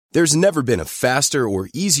There's never been a faster or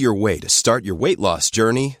easier way to start your weight loss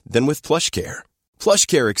journey than with PlushCare.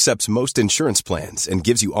 PlushCare accepts most insurance plans and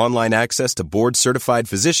gives you online access to board-certified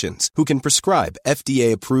physicians who can prescribe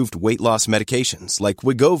FDA-approved weight loss medications like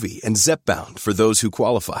Wegovy and Zepbound for those who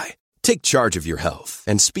qualify. Take charge of your health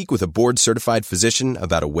and speak with a board-certified physician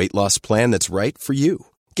about a weight loss plan that's right for you.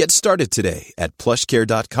 Get started today at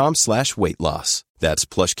plushcare.com/weight loss. That's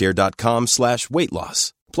plushcare.com/weight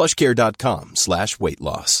loss. plushcare.com/weight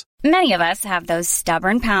loss. Many of us have those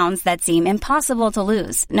stubborn pounds that seem impossible to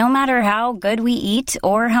lose, no matter how good we eat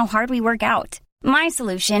or how hard we work out. My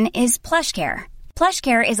solution is PlushCare.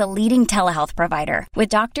 PlushCare is a leading telehealth provider with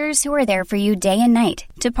doctors who are there for you day and night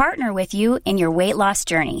to partner with you in your weight loss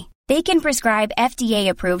journey. They can prescribe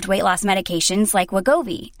FDA-approved weight loss medications like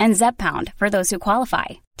Wegovy and Zepbound for those who qualify.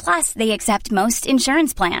 Plus, they accept most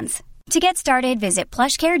insurance plans. To get started, visit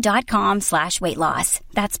plushcare.com/weight loss.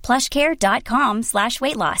 That's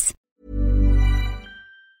plushcare.com/weight loss.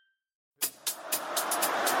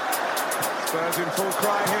 Spurs in full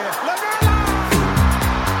cry here.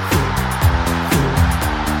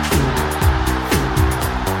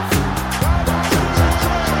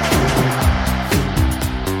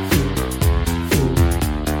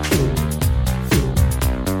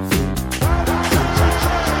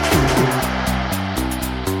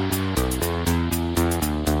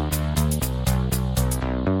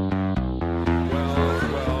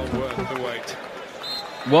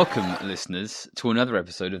 Welcome, listeners, to another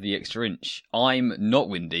episode of The Extra Inch. I'm not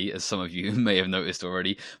Windy, as some of you may have noticed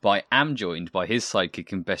already, but I am joined by his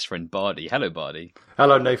sidekick and best friend, Bardi. Hello, Bardi.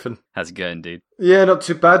 Hello, Nathan. How's it going, dude? Yeah, not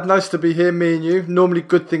too bad. Nice to be here, me and you. Normally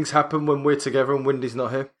good things happen when we're together and Windy's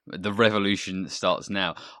not here. The revolution starts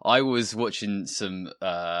now. I was watching some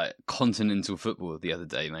continental football the other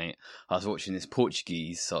day, mate. I was watching this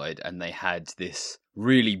Portuguese side, and they had this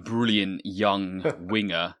really brilliant young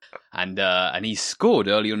winger, and he scored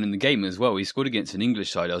early on in the game as well. He scored against an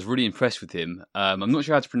English side. I was really impressed with him. I'm not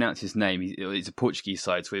sure how to pronounce his name. It's a Portuguese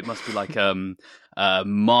side, so it must be like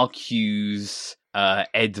Marcus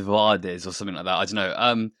Edvardes or something like that. I don't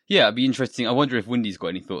know. Yeah, it'd be interesting. I wonder if Windy's got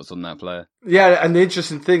any thoughts on that player. Yeah, and the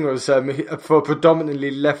interesting thing was, for a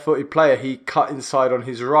predominantly left-footed player, he cut inside on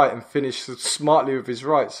his right and finished smartly with his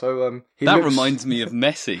right. So reminds me of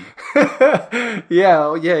Messi. yeah,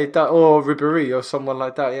 or Ribéry or someone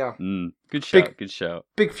like that. Yeah. Good shout. Good shout.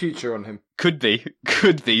 Big future on him. Could be.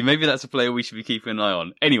 Maybe that's a player we should be keeping an eye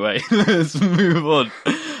on. Anyway, let's move on.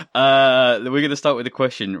 We're going to start with a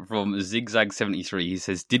question from Zigzag73. He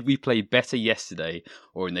says, "Did we play better yesterday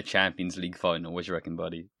or in the Champions League final?" What do you reckon,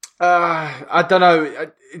 buddy? I don't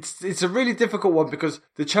know. It's a really difficult one because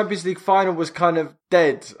the Champions League final was kind of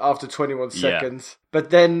dead after 21 seconds.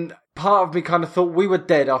 But then part of me kind of thought we were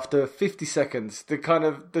dead after 50 seconds. The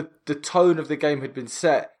tone of the game had been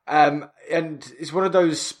set. And it's one of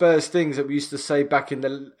those Spurs things that we used to say back in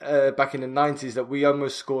the 90s that we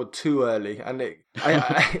almost scored too early, and it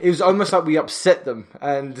was almost like we upset them,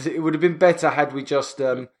 and it would have been better had we just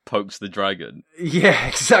pokes the dragon. Yeah,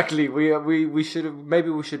 exactly. We should have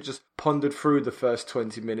we should just pondered through the first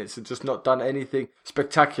 20 minutes and just not done anything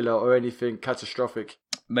spectacular or anything catastrophic.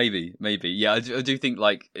 Maybe. Yeah, I do think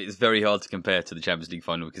it's very hard to compare to the Champions League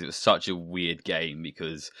final because it was such a weird game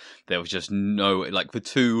because there was just no, for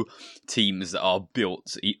two teams that are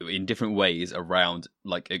built in different ways around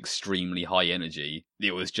extremely high energy,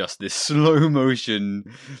 it was just this slow motion,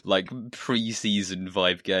 pre-season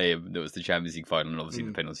vibe game that was the Champions League final, and obviously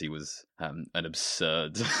the penalty was an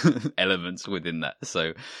absurd element within that.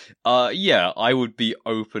 So, yeah, I would be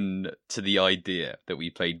open to the idea that we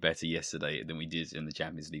played better yesterday than we did in the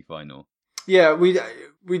Champions League final. Yeah, we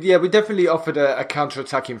definitely offered a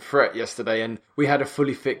counter-attacking threat yesterday, and we had a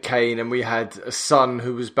fully fit Kane, and we had a Son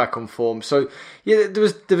who was back on form. So yeah, there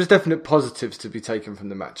was definite positives to be taken from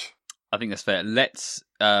the match. I think that's fair. Let's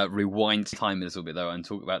rewind time a little bit, though, and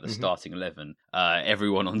talk about the starting 11.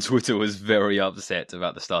 Everyone on Twitter was very upset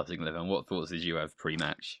about the starting 11. What thoughts did you have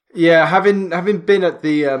pre-match? Yeah, having been at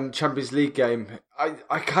the Champions League game,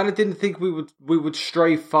 I kind of didn't think we would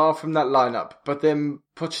stray far from that lineup. But then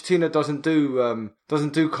Pochettino doesn't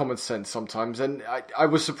do common sense sometimes, and I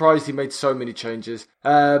was surprised he made so many changes.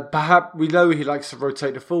 Perhaps we know he likes to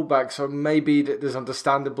rotate the fullback, so maybe there's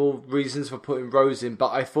understandable reasons for putting Rose in.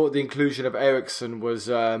 But I thought the inclusion of Eriksen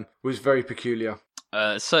was very peculiar.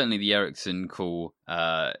 Certainly the Eriksen call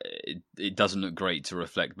it doesn't look great to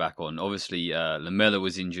reflect back on. Obviously, Lamela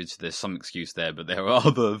was injured, so there's some excuse there, but there are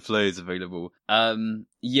other players available.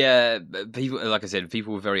 Yeah, people, like I said,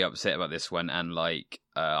 people were very upset about this one, and like,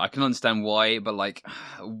 I can understand why, but like,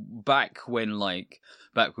 back when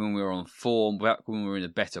we were on form, back when we were in a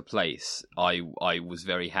better place, I was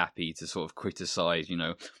very happy to sort of criticise,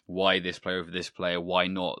 why this player over this player, why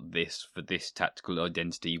not this for this tactical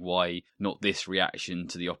identity, why not this reaction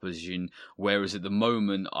to the opposition. Whereas at the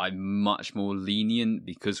moment, I'm much more lenient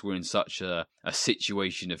because we're in such a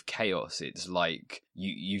situation of chaos. It's like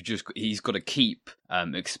he's got to keep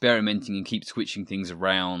experimenting and keep switching things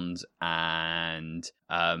around and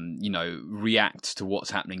react to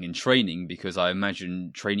what's happening in training, because I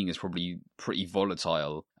imagine training is probably pretty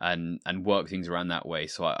volatile and work things around that way.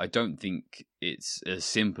 So I don't think it's as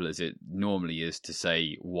simple as it normally is to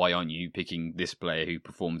say, why aren't you picking this player who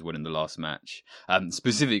performed well in the last match?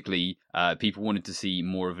 Specifically, people wanted to see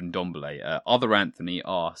more of Ndombele. Other Anthony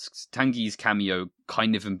asks, Tanguy's cameo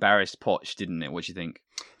kind of embarrassed Poch, didn't it? What do you think?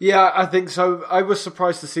 Yeah, I think so. I was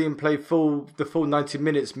surprised to see him play the full 90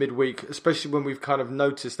 minutes midweek, especially when we've kind of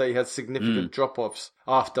noticed that he had significant drop-offs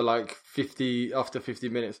after 50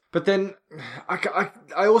 minutes. But then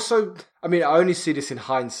I only see this in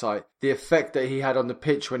hindsight. The effect that he had on the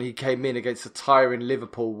pitch when he came in against a tiring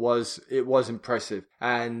Liverpool was impressive.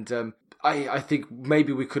 And I think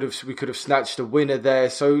maybe we could have snatched a winner there.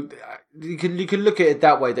 So you can look at it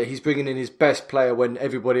that way, that he's bringing in his best player when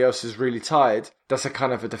everybody else is really tired. That's a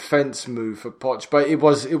kind of a defence move for Poch. But it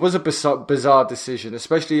was a bizarre decision,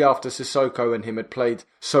 especially after Sissoko and him had played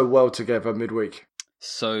so well together midweek.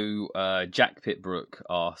 So Jack Pitbrook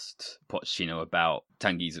asked Pochettino about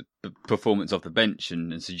Tanguy's performance off the bench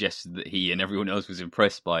and suggested that he and everyone else was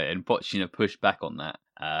impressed by it, and Pochettino pushed back on that.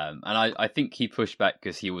 And I think he pushed back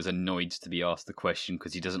because he was annoyed to be asked the question,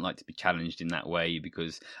 because he doesn't like to be challenged in that way.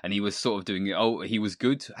 And he was sort of doing it. Oh, he was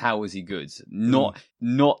good. How was he good?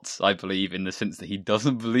 Not, I believe, in the sense that he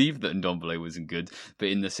doesn't believe that Ndombele wasn't good, but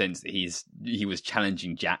in the sense that he was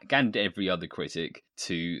challenging Jack and every other critic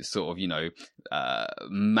to sort of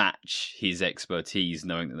match his expertise,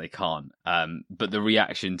 knowing that they can't. But the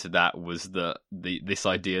reaction to that was this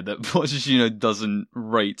idea that Pochettino doesn't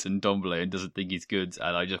rate Ndombele and doesn't think he's good.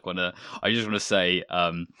 And I just want to say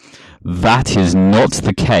that is not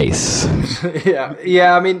the case.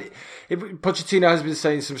 yeah. I mean, Pochettino has been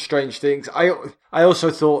saying some strange things. I also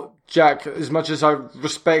thought Jack, as much as I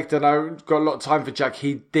respect and I got a lot of time for Jack,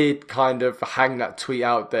 he did kind of hang that tweet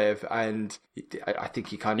out there, and I think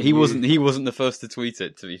he kind of he wasn't the first to tweet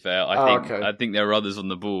it. To be fair, I think there are others on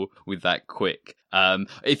the ball with that quick.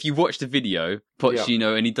 If you watch the video,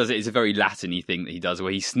 Pochettino, and he does it, it's a very Latin-y thing that he does,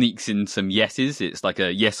 where he sneaks in some yeses. It's like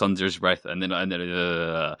a yes under his breath, and then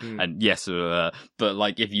and yes. But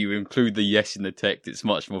like, if you include the yes in the text, it's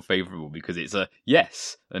much more favourable because it's a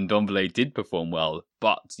yes. And Ndombele did perform well,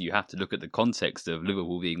 but you have to look at the context of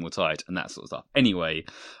Liverpool being more tired and that sort of stuff. Anyway,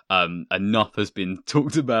 enough has been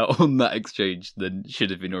talked about on that exchange than should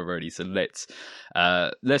have been already. So let's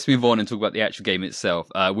move on and talk about the actual game itself.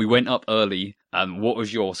 We went up early. What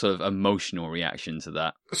was your sort of emotional reaction to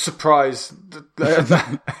that? Surprise.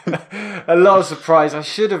 A lot of surprise.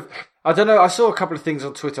 I don't know, I saw a couple of things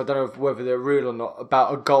on Twitter, I don't know whether they're real or not,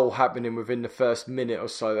 about a goal happening within the first minute or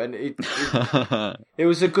so, and it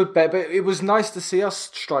was a good bet, but it was nice to see us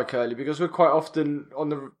strike early, because we're quite often on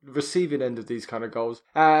the receiving end of these kind of goals.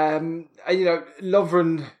 And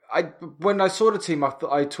Lovren, when I saw the team, I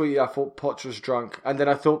tweeted I thought Poch was drunk, and then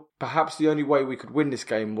I thought perhaps the only way we could win this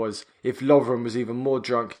game was if Lovren was even more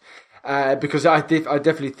drunk. Because I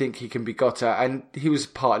definitely think he can be got at, and he was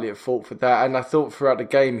partly at fault for that. And I thought throughout the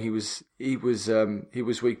game he was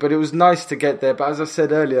weak, but it was nice to get there. But as I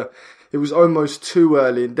said earlier, it was almost too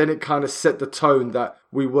early, and then it kind of set the tone that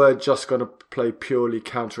we were just going to play purely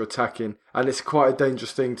counter-attacking, and it's quite a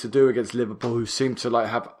dangerous thing to do against Liverpool, who seem to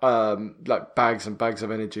have bags and bags of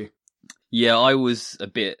energy. Yeah, I was a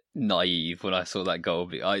bit naive when I saw that goal.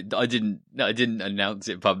 I didn't announce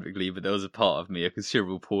it publicly, but there was a part of me, a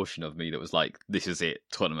considerable portion of me, that was like, this is it,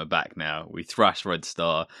 Tottenham are back now. We thrashed Red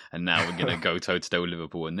Star, and now we're going to go toe-to-toe with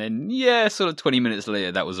Liverpool. And then, sort of 20 minutes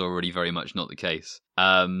later, that was already very much not the case.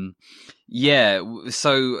 So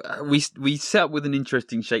we set up with an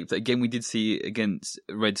interesting shape that, again, we did see against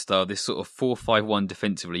Red Star, this sort of 4-5-1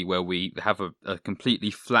 defensively, where we have a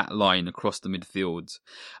completely flat line across the midfield.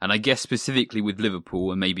 And I guess specifically with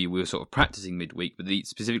Liverpool, and maybe we were sort of practicing midweek, but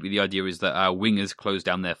specifically the idea is that our wingers close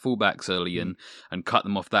down their fullbacks early and cut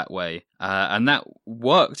them off that way. And that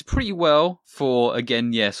worked pretty well for,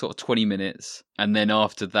 again, sort of 20 minutes. And then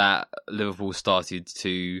after that, Liverpool started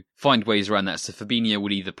to find ways around that. So Fabinho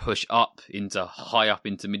would either push high up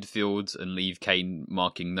into midfield and leave Kane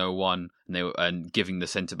marking no one and giving the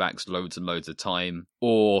centre-backs loads and loads of time,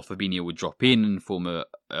 or Fabinho would drop in and form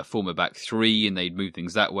a back three, and they'd move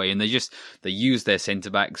things that way. And they used their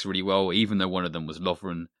centre-backs really well, even though one of them was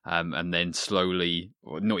Lovren, and then slowly,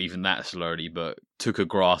 or not even that slowly, but took a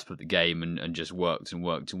grasp of the game and just worked and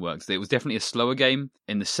worked and worked. So it was definitely a slower game.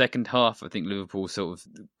 In the second half, I think Liverpool sort of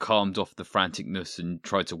calmed off the franticness and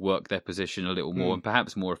tried to work their position a little more and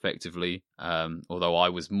perhaps more effectively, although I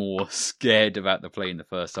was more scared about the play in the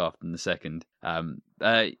first half than the second.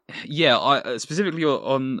 I specifically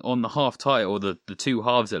on the half tie or the two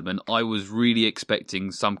halves element, I was really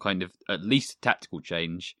expecting some kind of at least tactical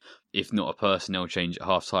change, if not a personnel change at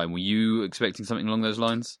half time. Were you expecting something along those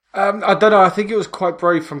lines? I don't know. I think it was quite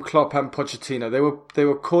brave from Klopp and Pochettino. They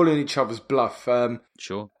were calling each other's bluff.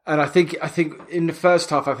 Sure. And I think in the first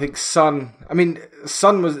half, I think Son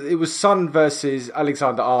was Son versus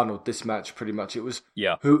Alexander-Arnold this match, pretty much. It was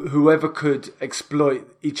whoever could exploit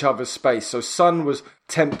each other's space. So Son was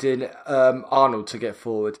tempting Arnold to get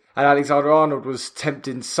forward, and Alexander-Arnold was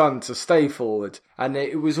tempting Son to stay forward. And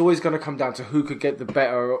it was always going to come down to who could get the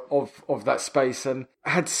better of that space. And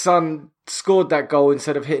had Son scored that goal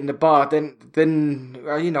instead of hitting the bar, then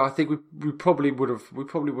I think we probably would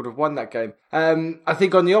have won that game. I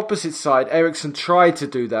think on the opposite side, Eriksen tried to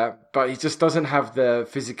do that, but he just doesn't have the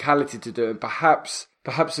physicality to do it. Perhaps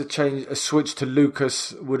a switch to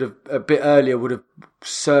Lucas would have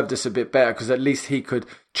served us a bit better, because at least he could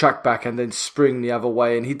track back and then spring the other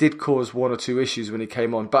way. And he did cause one or two issues when he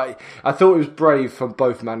came on, but I thought it was brave from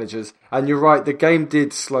both managers. And you're right, the game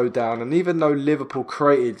did slow down. And even though Liverpool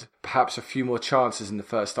created perhaps a few more chances in the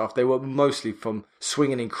first half, they were mostly from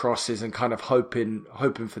swinging in crosses and kind of hoping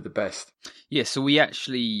for the best. Yeah, so we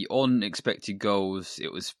actually, on expected goals,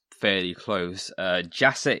 it was fairly close.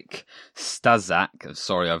 Jacek Stazak,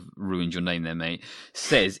 sorry I've ruined your name there, mate,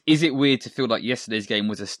 says, is it weird to feel like yesterday's game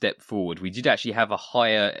was a step forward? We did actually have a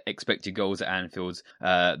higher expected goals at Anfield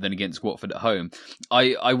than against Watford at home.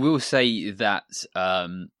 I will say that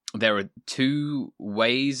there are two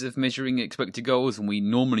ways of measuring expected goals, and we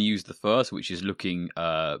normally use the first, which is looking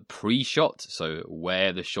pre-shot, so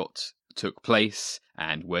where the shot took place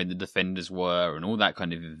and where the defenders were and all that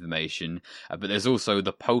kind of information. But there's also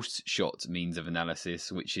the post-shot means of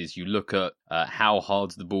analysis, which is you look at how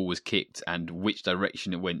hard the ball was kicked and which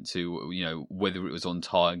direction it went to, whether it was on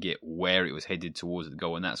target, where it was headed towards the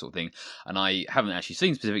goal and that sort of thing. And I haven't actually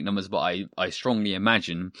seen specific numbers, but I strongly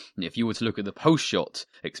imagine if you were to look at the post-shot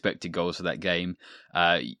expected goals for that game,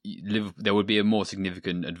 there would be a more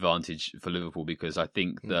significant advantage for Liverpool, because I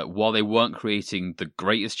think that while they weren't creating the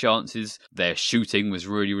greatest chances, their shooting was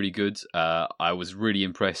really, really good. I was really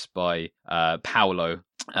impressed by Paulo,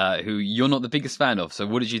 who you're not the biggest fan of. So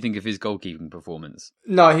what did you think of his goalkeeping performance?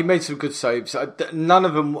 No, he made some good saves. None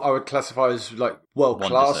of them I would classify as like world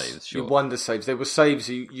class. Wonder saves, sure. Wonder saves. They were saves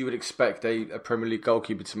you would expect a Premier League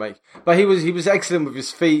goalkeeper to make. But he was excellent with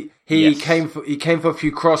his feet. He came for a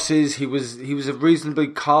few crosses. He was a reasonably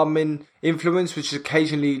calming influence, which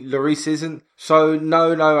occasionally Lloris isn't. So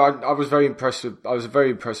no, I was very impressed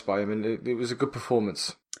by him, and it was a good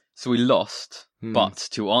performance. So we lost, but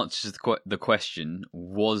to answer the question,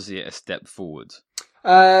 was it a step forward?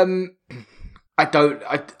 I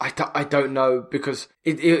don't know, because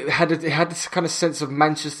it had this kind of sense of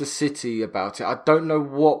Manchester City about it. I don't know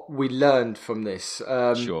what we learned from this.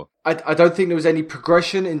 Sure. I don't think there was any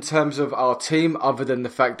progression in terms of our team, other than the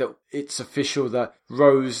fact that it's official that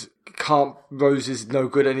Rose is no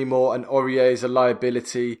good anymore, and Aurier is a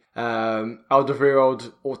liability.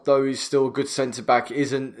 Alderweireld, although he's still a good centre-back,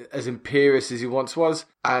 isn't as imperious as he once was.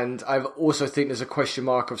 And I also think there's a question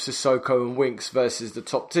mark of Sissoko and Winks versus the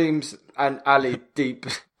top teams, and Ali deep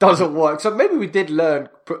doesn't work. So maybe we did learn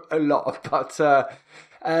a lot, but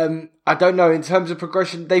I don't know. In terms of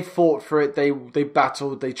progression, they fought for it. They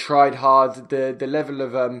battled. They tried hard. The level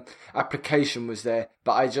of application was there,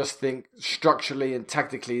 but I just think structurally and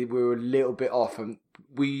tactically we were a little bit off, and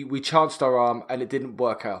we chanced our arm and it didn't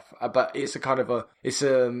work out. But it's a kind of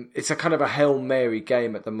a Hail Mary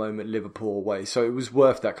game at the moment, Liverpool away. So it was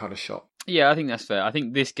worth that kind of shot. Yeah, I think that's fair. I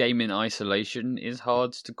think this game in isolation is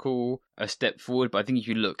hard to call a step forward. But I think if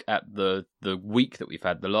you look at the week that we've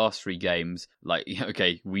had, the last 3 games, like,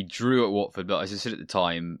 okay, we drew at Watford, but as I said at the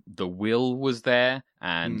time, the will was there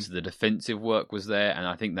and the defensive work was there, and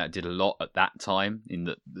I think that did a lot at that time, in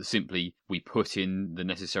that simply we put in the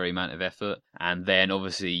necessary amount of effort, and then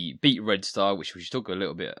obviously beat Red Star, which we should talk a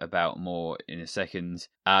little bit about more in a second,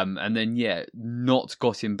 and then not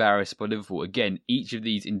got embarrassed by Liverpool. Again, each of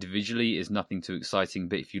these individually is nothing too exciting,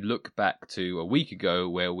 but if you look back to a week ago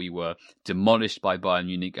where we were demolished by Bayern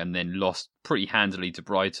Munich and then lost pretty handily to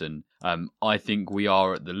Brighton, I think we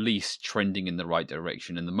are at the least trending in the right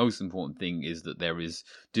direction, and the most important thing is that there is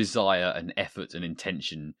desire and effort and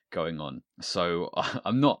intention going on. So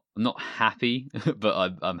I'm not happy,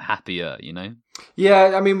 but I'm happier, you know?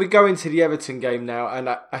 Yeah, I mean, we go into the Everton game now, and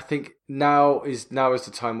I think now is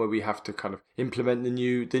the time where we have to kind of implement the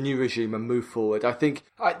new regime and move forward. I think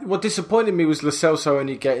what disappointed me was Lo Celso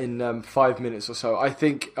only getting 5 minutes or so. I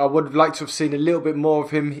think I would have liked to have seen a little bit more of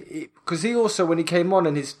him, because he also, when he came on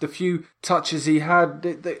and the few touches he had,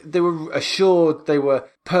 they were assured, they were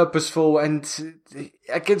purposeful, and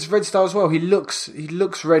against Red Star as well, he looks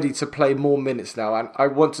ready to play more minutes now, and I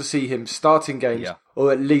want to see him starting games,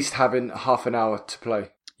 or at least having half an hour to play.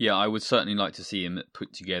 Yeah, I would certainly like to see him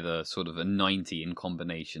put together sort of a 90 in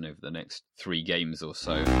combination over the next 3 games or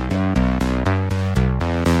so.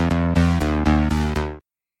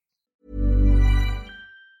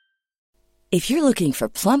 If you're looking for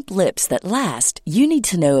plump lips that last, you need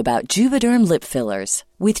to know about Juvederm lip fillers.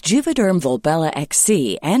 With Juvederm Volbella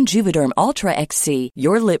XC and Juvederm Ultra XC,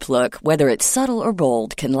 your lip look, whether it's subtle or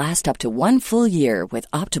bold, can last up to 1 full year with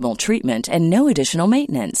optimal treatment and no additional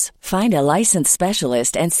maintenance. Find a licensed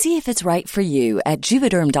specialist and see if it's right for you at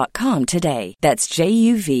Juvederm.com today. That's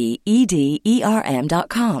JUVEDERM.com.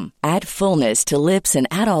 Add fullness to lips in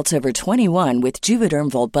adults over 21 with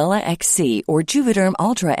Juvederm Volbella XC or Juvederm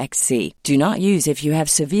Ultra XC. Do not use if you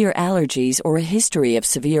have severe allergies or a history of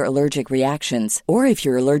severe allergic reactions, or if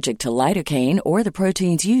you're allergic to lidocaine or the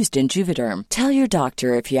proteins used in Juvederm. Tell your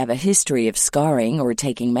doctor if you have a history of scarring or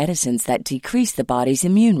taking medicines that decrease the body's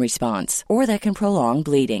immune response or that can prolong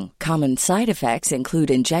bleeding. Common side effects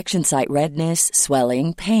include injection site redness,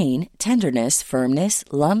 swelling, pain, tenderness, firmness,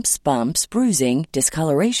 lumps, bumps, bruising,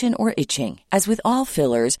 discoloration, or itching. As with all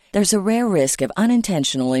fillers, there's a rare risk of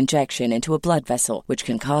unintentional injection into a blood vessel, which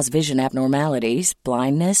can cause vision abnormalities,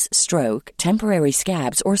 blindness, stroke, temporary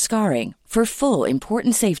scabs, or scarring. For full,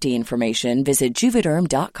 important safety information, visit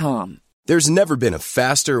Juvederm.com. There's never been a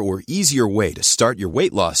faster or easier way to start your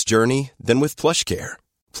weight loss journey than with PlushCare.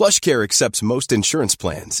 PlushCare accepts most insurance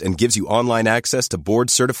plans and gives you online access to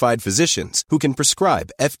board-certified physicians who can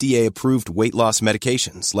prescribe FDA-approved weight loss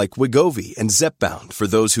medications like Wegovy and Zepbound for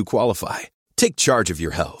those who qualify. Take charge of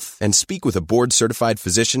your health and speak with a board-certified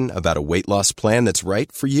physician about a weight loss plan that's right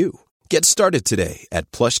for you. Get started today at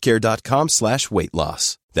plushcare.com/weight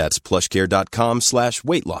loss. That's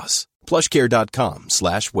plushcare.com/weight loss.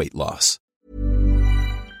 plushcare.com/weight loss.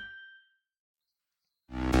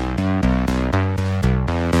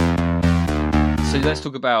 So let's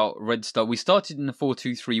talk about Red Star. We started in the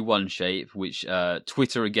 4-2-3-1 shape, which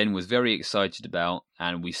Twitter again was very excited about,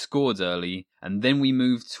 and we scored early, and then we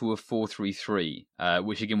moved to a 4-3-3,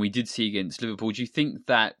 which again we did see against Liverpool. Do you think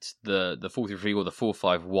that the 4-3-3 or the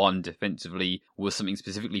 4-5-1 defensively was something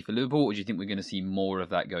specifically for Liverpool, or do you think we're going to see more of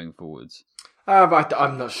that going forwards?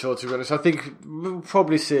 I'm not sure, to be honest. I think we'll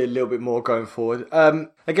probably see a little bit more going forward.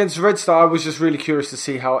 Against Red Star, I was just really curious to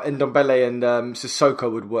see how Ndombele and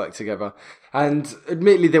Sissoko would work together. And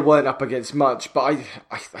admittedly, they weren't up against much, but I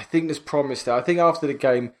think there's promise there. I think after the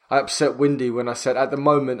game, I upset Windy when I said, at the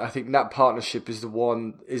moment, I think that partnership is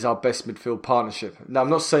our best midfield partnership. Now, I'm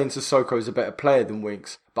not saying Sissoko is a better player than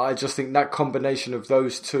Winks, but I just think that combination of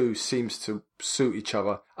those two seems to suit each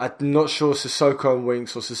other. I'm not sure Sissoko and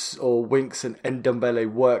Winks or Winks and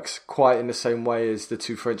Ndombele works quite in the same way as the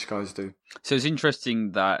two French guys do. So it's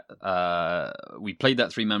interesting that we played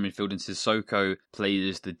that 3-man midfield and Sissoko played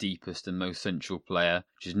as the deepest and most central player,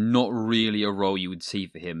 which is not really a role you would see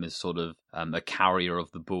for him as sort of a carrier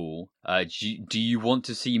of the ball. Do you want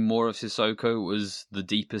to see more of Sissoko as the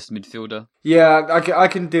deepest midfielder? Yeah, I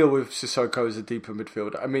can deal with Sissoko as a deeper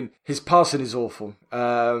midfielder. I mean, his passing is awful.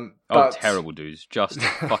 Terrible, dudes. Just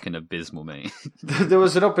fucking abysmal, mate. There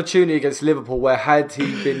was an opportunity against Liverpool where had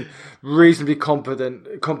he been reasonably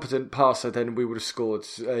competent passer, then we would have scored.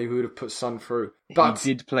 We would have put Son through. But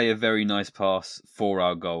he did play a very nice pass for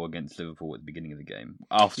our goal against Liverpool at the beginning of the game,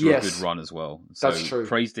 after a good run as well. So that's true.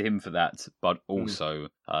 Praise to him for that. but also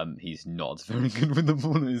he's not very good with the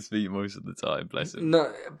ball at his feet most of the time. Bless him.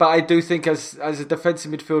 No, but I do think as a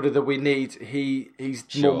defensive midfielder that we need, he's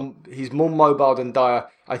more mobile than Dyer.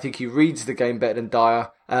 I think he reads the game better than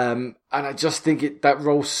Dyer, and I just think that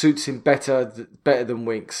role suits him better than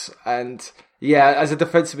Winks. And yeah, as a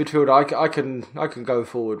defensive midfielder, I can go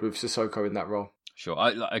forward with Sissoko in that role. Sure,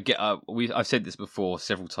 I get. I've said this before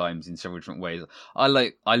several times in several different ways. I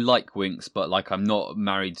like Winks, but like I'm not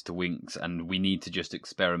married to Winks, and we need to just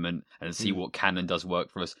experiment and see what can and does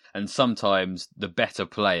work for us. And sometimes the better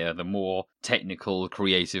player, the more technical,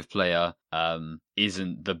 creative player,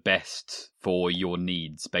 isn't the best for your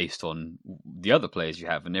needs based on the other players you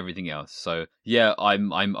have and everything else. So yeah,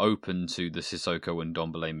 I'm open to the Sissoko and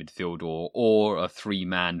Ndombele midfield, or a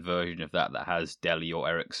 3-man version of that has Dele or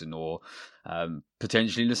Eriksen or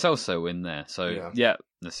potentially Lo Celso in there. So yeah,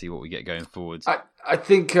 let's see what we get going forwards. I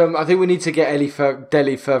think we need to get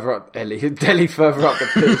Dele further up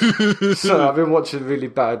the pitch. Sorry, I've been watching really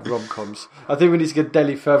bad rom-coms. I think we need to get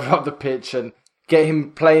Dele further up the pitch and get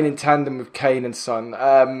him playing in tandem with Kane and Son.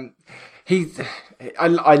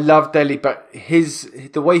 I love Dele, but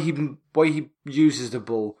the way he uses the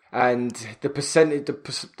ball and the percentage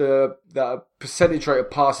rate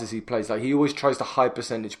of passes he plays, like he always tries to high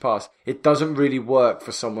percentage pass. It doesn't really work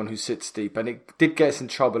for someone who sits deep, and it did get us in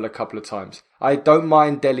trouble a couple of times. I don't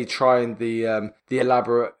mind Dele trying the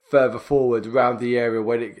elaborate further forward around the area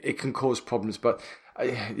where it can cause problems, but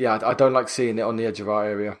I don't like seeing it on the edge of our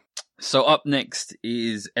area. So up next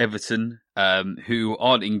is Everton, who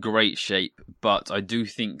aren't in great shape, but I do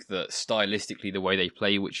think that stylistically the way they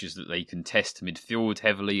play, which is that they contest midfield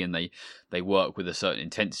heavily and they work with a certain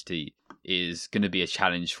intensity, is going to be a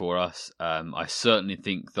challenge for us. I certainly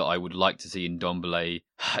think that I would like to see Ndombele.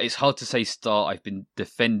 It's hard to say start. I've been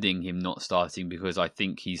defending him not starting because I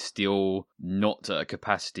think he's still not at a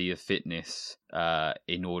capacity of fitness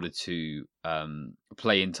in order to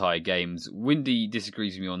play entire games. Windy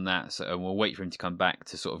disagrees with me on that, so we'll wait for him to come back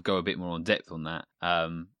to sort of go a bit more on depth on that.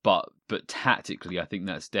 But tactically, I think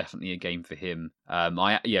that's definitely a game for him.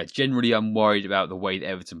 Generally I'm worried about the way that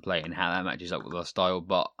Everton play and how that matches up with our style,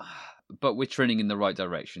 but we're trending in the right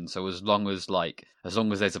direction. So as long as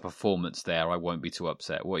there's a performance there, I won't be too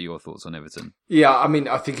upset. What are your thoughts on Everton? Yeah, I mean,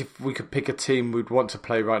 I think if we could pick a team we'd want to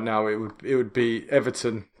play right now, it would be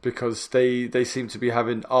Everton, because they seem to be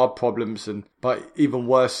having our problems, but even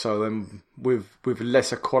worse so, and with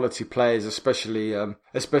lesser quality players, especially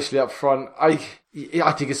up front. I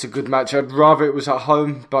think it's a good match. I'd rather it was at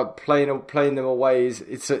home, but playing them away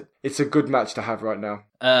it's a good match to have right now.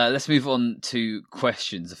 Let's move on to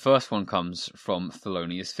questions. The first one comes from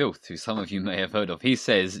Thelonious Filth, who some of you may have heard of. He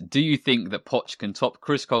says, do you think that Poch can top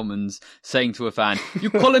Chris Coleman's saying to a fan, "You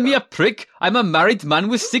calling me a prick? I'm a married man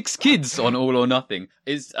with 6 kids" on All or Nothing?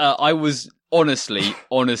 I was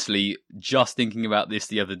honestly just thinking about this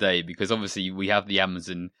the other day, because obviously we have the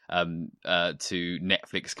Amazon to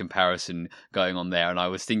Netflix comparison going on there, and I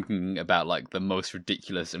was thinking about like the most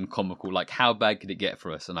ridiculous and comical, like how bad could it get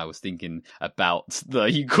for us? And I was thinking about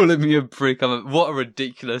 "you calling me a prick." What a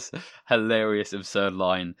ridiculous, hilarious, absurd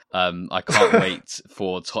line. I can't wait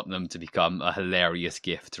for Tottenham to become a hilarious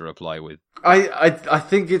gift to reply with. I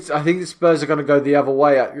think the Spurs are going to go the other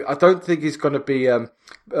way. I don't think it's going to be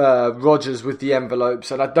Rodgers with the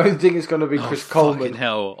envelopes, and I don't think it's going to be Chris Coleman. Fucking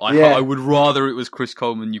hell! I would rather it was Chris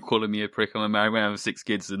Coleman. "You calling me a prick? I'm a married man with 6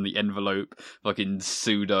 kids," than the envelope fucking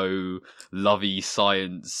pseudo lovey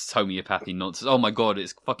science homeopathy nonsense. Oh my god,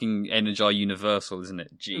 it's fucking Energize Universal, isn't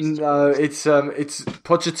it? Jeez. No, it's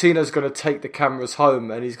Pochettino's going to take the cameras home,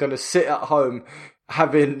 and he's going to sit at home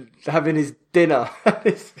having his dinner.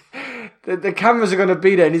 The cameras are going to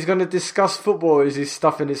be there, and he's going to discuss football as he's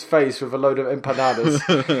stuffing his face with a load of empanadas.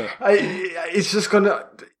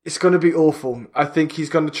 It's going to be awful. I think he's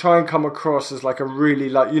going to try and come across as like a really,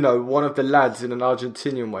 like, one of the lads in an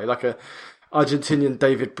Argentinian way, like a Argentinian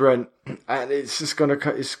David Brent, and it's going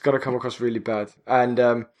to come across really bad.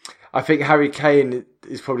 And I think Harry Kane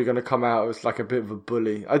is probably going to come out as like a bit of a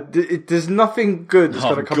bully. There's nothing good that's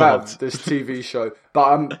going to come out of this TV show, but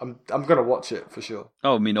I'm going to watch it for sure.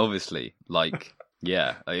 Oh, I mean, obviously, like,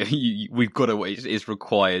 yeah, we've got to. It's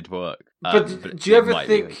required work. But do you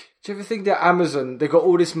ever think that Amazon, they've got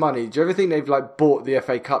all this money? Do you ever think they've like bought the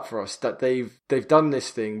FA Cup for us? That they've done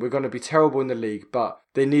this thing. We're going to be terrible in the league, but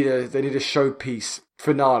they need a showpiece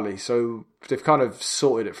finale. So they've kind of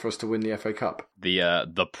sorted it for us to win the FA Cup.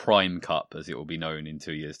 The Prime Cup, as it will be known in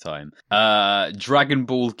 2 years' time. Dragon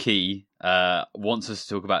Ball Key wants us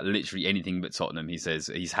to talk about literally anything but Tottenham. He says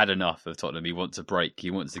he's had enough of Tottenham. He wants a break.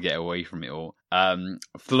 He wants to get away from it all.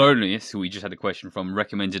 Thelonious, who we just had a question from,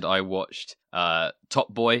 recommended I watched Top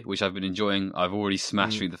Boy, which I've been enjoying. I've already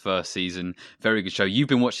smashed through the first season. Very good show. You've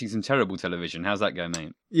been watching some terrible television. How's that going,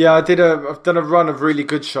 mate? Yeah, I've done a run of really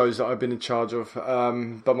good shows that I've been in charge of.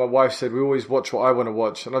 But my wife said, we always watch what I want to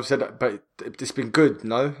watch. And I've said, but it's been good,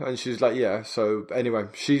 no? And she's like, yeah. So anyway,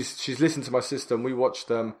 she's listened to my sister, and we watched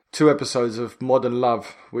 2 episodes of Modern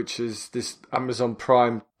Love, which is this Amazon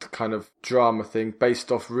Prime kind of drama thing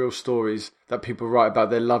based off real stories that people write about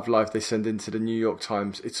their love life they send into the New York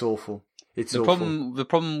Times. It's awful. It's awful. The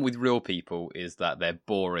problem with real people is that they're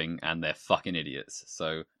boring and they're fucking idiots.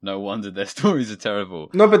 So no wonder their stories are terrible.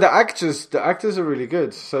 No, but the actors are really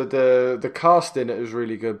good. So the cast in it is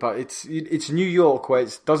really good. But it's New York, where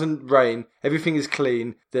it doesn't rain. Everything is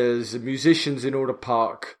clean. There's musicians in all the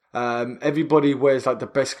park. Everybody wears like the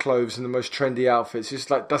best clothes and the most trendy outfits. It's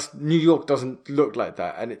like New York doesn't look like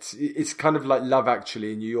that, and it's kind of like Love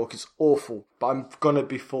Actually in New York. It's awful, but I'm gonna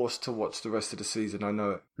be forced to watch the rest of the season. I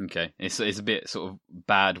know it. Okay, it's a bit sort of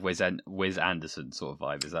bad Wes Anderson sort of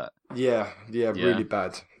vibe, is that? Yeah, really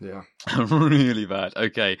bad. Yeah, really bad.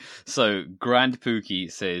 Okay, so Grand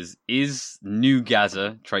Pookie says, is New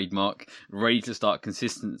Gaza trademark ready to start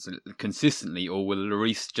consistently, or will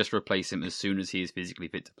Lloris just replace him as soon as he is physically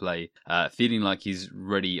fit to play? Feeling like he's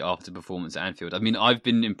ready after performance at Anfield. I mean, I've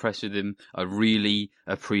been impressed with him. I really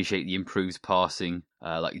appreciate the improved passing.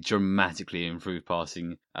 Like dramatically improved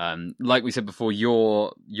passing. Like we said before,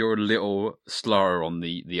 you're a little slower on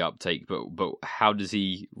the uptake, but how does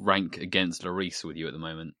he rank against Lloris with you at the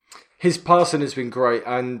moment? His passing has been great,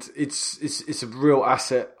 and it's a real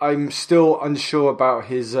asset. I'm still unsure about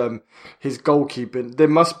his goalkeeping. There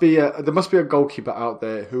must be a goalkeeper out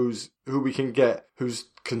there who we can get, who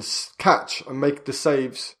can catch and make the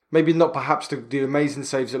saves. Maybe not perhaps the amazing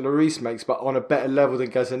saves that Lloris makes, but on a better level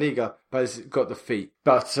than Gazzaniga, but has got the feet.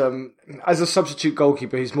 But as a substitute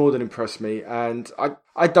goalkeeper, he's more than impressed me, and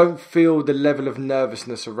I don't feel the level of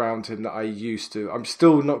nervousness around him that I used to. I'm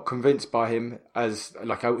still not convinced by him as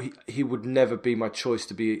he would never be my choice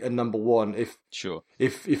to be a number one if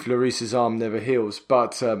Lloris's arm never heals.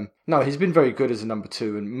 But no, he's been very good as a number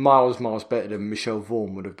 2, and miles better than Michel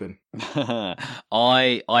Vorm would have been.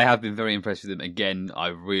 I have been very impressed with him. Again, I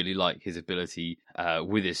really like his ability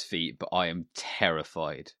with his feet, but I am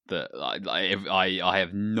terrified that I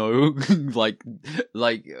have no like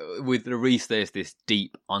with Lloris there's this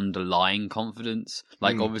deep underlying confidence.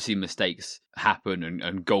 Obviously mistakes happen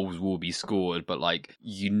and goals will be scored, but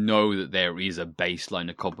that there is a baseline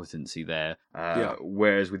of competency there.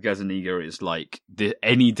 Whereas with Gazzaniga, it's like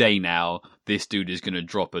any day now, this dude is going to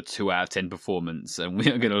drop a 2 out of 10 performance, and we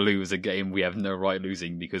are going to lose a game we have no right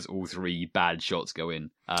losing because all 3 bad shots go in.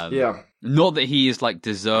 Not that he is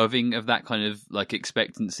deserving of that kind of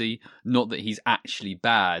expectancy. Not that he's actually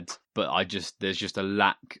bad, but there's just a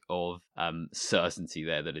lack of certainty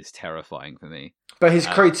there that is terrifying for me. But his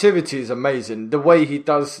creativity is amazing. The way he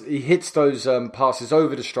hits those passes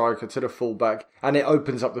over the striker to the fullback, and it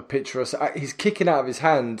opens up the pitch for us. He's kicking out of his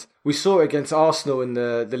hand. We saw it against Arsenal in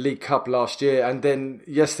the League Cup last year, and then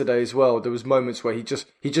yesterday as well. There was moments where he just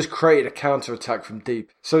created a counter attack from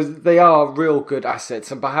deep. So they are real good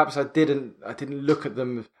assets, and perhaps I didn't look at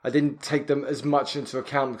them. I didn't take them as much into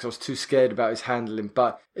account because I was too scared about his handling.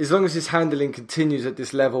 But as long as his handling continues at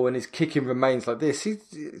this level and his kicking remains like this,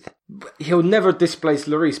 he'll never displace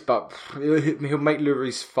Lloris, but he'll make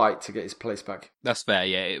Lloris fight to get his place back. That's fair,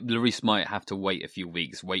 yeah. Lloris might have to wait a few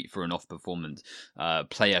weeks, wait for an off performance,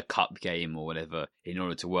 play a cup game or whatever in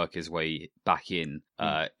order to work his way back in.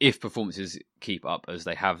 If performances keep up as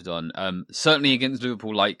they have done. Certainly against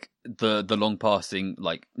Liverpool, the long passing,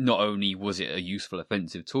 not only was it a useful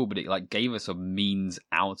offensive tool, but it gave us a means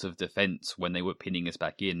out of defence when they were pinning us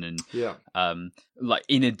back in. And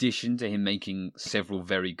in addition to him making several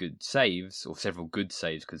very good saves, or several good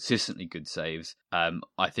saves, consistently good saves,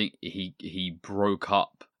 I think he broke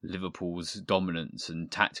up Liverpool's dominance,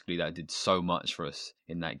 and tactically that did so much for us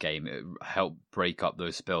in that game. It helped break up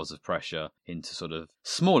those spells of pressure into sort of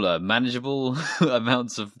smaller, manageable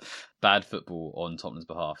amounts of bad football on Tottenham's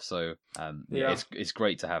behalf. So it's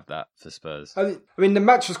great to have that for Spurs. I mean, the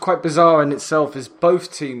match was quite bizarre in itself, as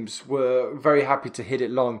both teams were very happy to hit it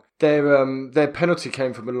long. Their penalty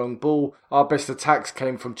came from a long ball. Our best attacks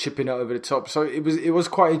came from chipping it over the top. So it was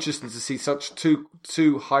quite interesting to see such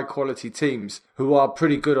two high quality teams who are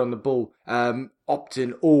pretty good on the ball,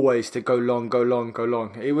 opting always to go long.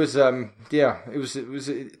 It was it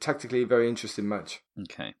was tactically a very interesting match.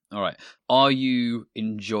 Okay, all right. Are you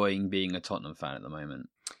enjoying being a Tottenham fan at the moment?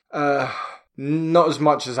 Not as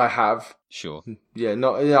much as I have. Sure. Yeah,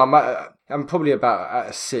 I'm probably about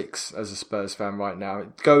at a 6 as a Spurs fan right now.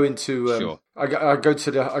 Sure. I go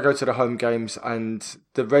to the home games, and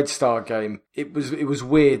the Red Star game. It was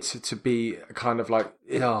weird to be kind of like,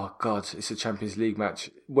 oh God, it's a Champions League match.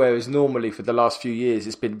 Whereas normally for the last few years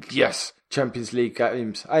it's been Champions League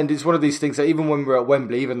games, and it's one of these things that even when we're at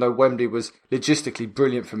Wembley, even though Wembley was logistically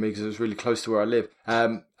brilliant for me because it was really close to where I live,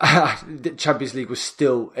 the Champions League was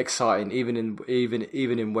still exciting even in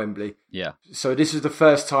Wembley. Yeah. So this is the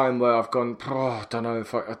first time where I've gone, I don't know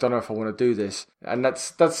if I want to do this, and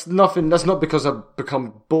that's nothing. That's not because I've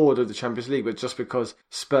become bored of the Champions League, but just because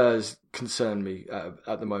Spurs concern me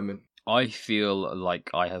at the moment. I feel like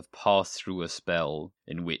I have passed through a spell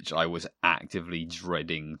in which I was actively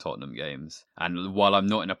dreading Tottenham games. And while I'm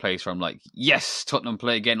not in a place where I'm like, yes, Tottenham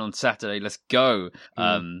play again on Saturday, let's go.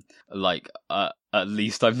 At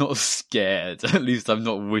least I'm not scared. At least I'm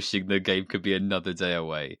not wishing the game could be another day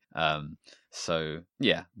away. So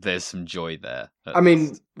yeah, there's some joy there. I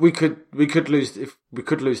mean, we could lose to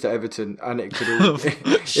Everton, and it could all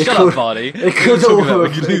Shut up, Vardy. It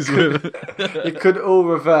could all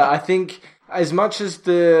revert. I think as much as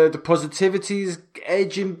the positivity is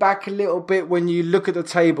edging back a little bit, when you look at the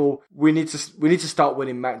table, we need to start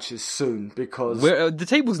winning matches soon, because the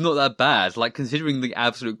table's not that bad. Like, considering the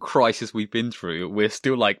absolute crisis we've been through, we're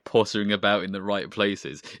still like pottering about in the right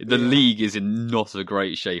places. The league is in not a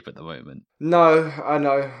great shape at the moment. No, I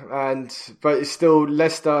know, but it's still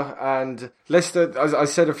Leicester, as I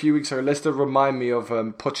said a few weeks ago, Leicester remind me of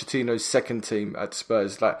Pochettino's second team at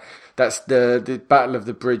Spurs. Like, that's the battle of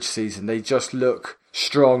the bridge season. They just look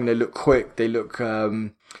strong, they look quick, they look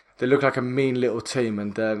like a mean little team,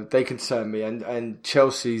 and they concern me. And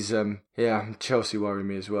Chelsea's Chelsea worry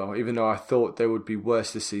me as well. Even though I thought they would be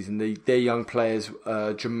worse this season, their young players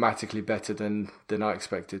are dramatically better than I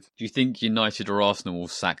expected. Do you think United or Arsenal will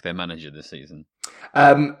sack their manager this season?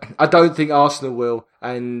 I don't think Arsenal will,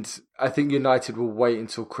 and I think United will wait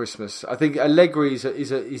until Christmas. I think Allegri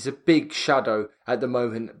is a big shadow at the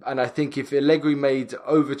moment, and I think if Allegri made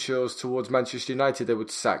overtures towards Manchester United, they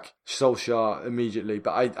would sack Solskjaer immediately.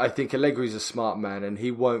 But I think Allegri's a smart man, and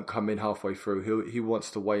he won't come in halfway through. He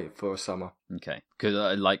wants to wait for a summer. Okay, because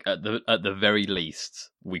at the very least,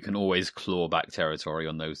 we can always claw back territory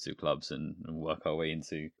on those two clubs and work our way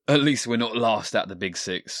into. At least we're not last at the Big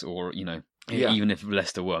Six, or even if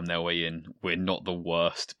Leicester worm their way in, we're not the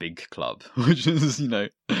worst big club, which is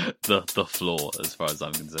the flaw as far as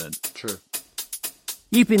I'm concerned. True.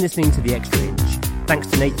 You've been listening to The Extra Inch. Thanks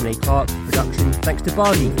to Nathan A. Clark for production. Thanks to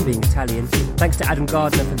Vardy for being Italian. Thanks to Adam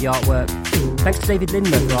Gardner for the artwork. Thanks to David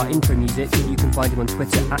Lindmer for our intro music. You can find him on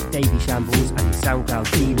Twitter at DavyShambles and his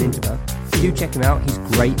SoundCloud D Lindmer. Do check him out, he's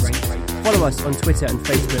great. Follow us on Twitter and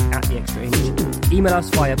Facebook at The Extra Inch. Email us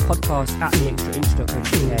via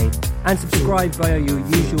podcast@theextrainch.co.uk and subscribe via your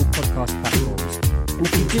usual podcast platforms. And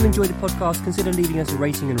if you do enjoy the podcast, consider leaving us a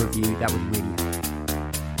rating and review. That would really help.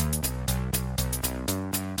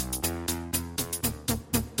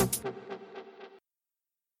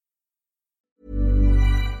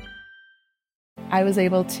 I was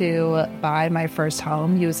able to buy my first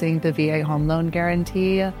home using the VA home loan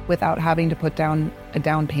guarantee without having to put down a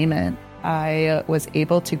down payment. I was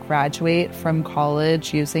able to graduate from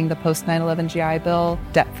college using the post 9/11 GI Bill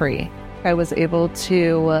debt-free. I was able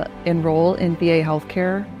to enroll in VA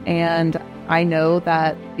healthcare, and I know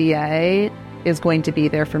that VA is going to be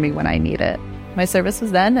there for me when I need it. My service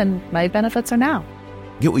was then, and my benefits are now.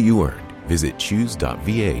 Get what you earned. Visit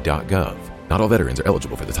choose.va.gov. Not all veterans are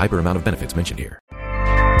eligible for the type or amount of benefits mentioned here.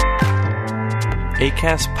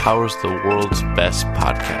 Acast powers the world's best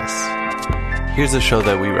podcasts. Here's a show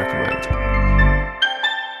that we recommend.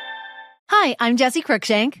 Hi, I'm Jessie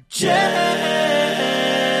Cruikshank. Jessie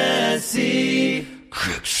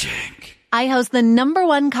Cruikshank. I host the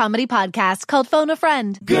 #1 comedy podcast called Phone a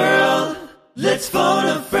Friend. Girl, let's phone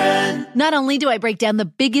a friend. Not only do I break down the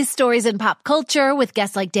biggest stories in pop culture with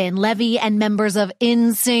guests like Dan Levy and members of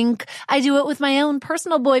NSYNC, I do it with my own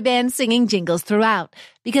personal boy band singing jingles throughout.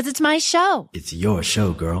 Because it's my show. It's your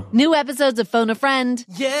show, girl. New episodes of Phone a Friend.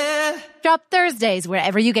 Yeah. Drop Thursdays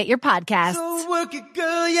wherever you get your podcasts. So work it,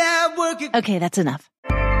 girl, yeah, work it. Okay, that's enough.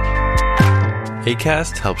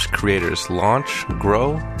 Acast helps creators launch,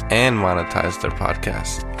 grow, and monetize their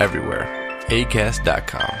podcasts everywhere.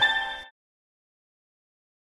 Acast.com.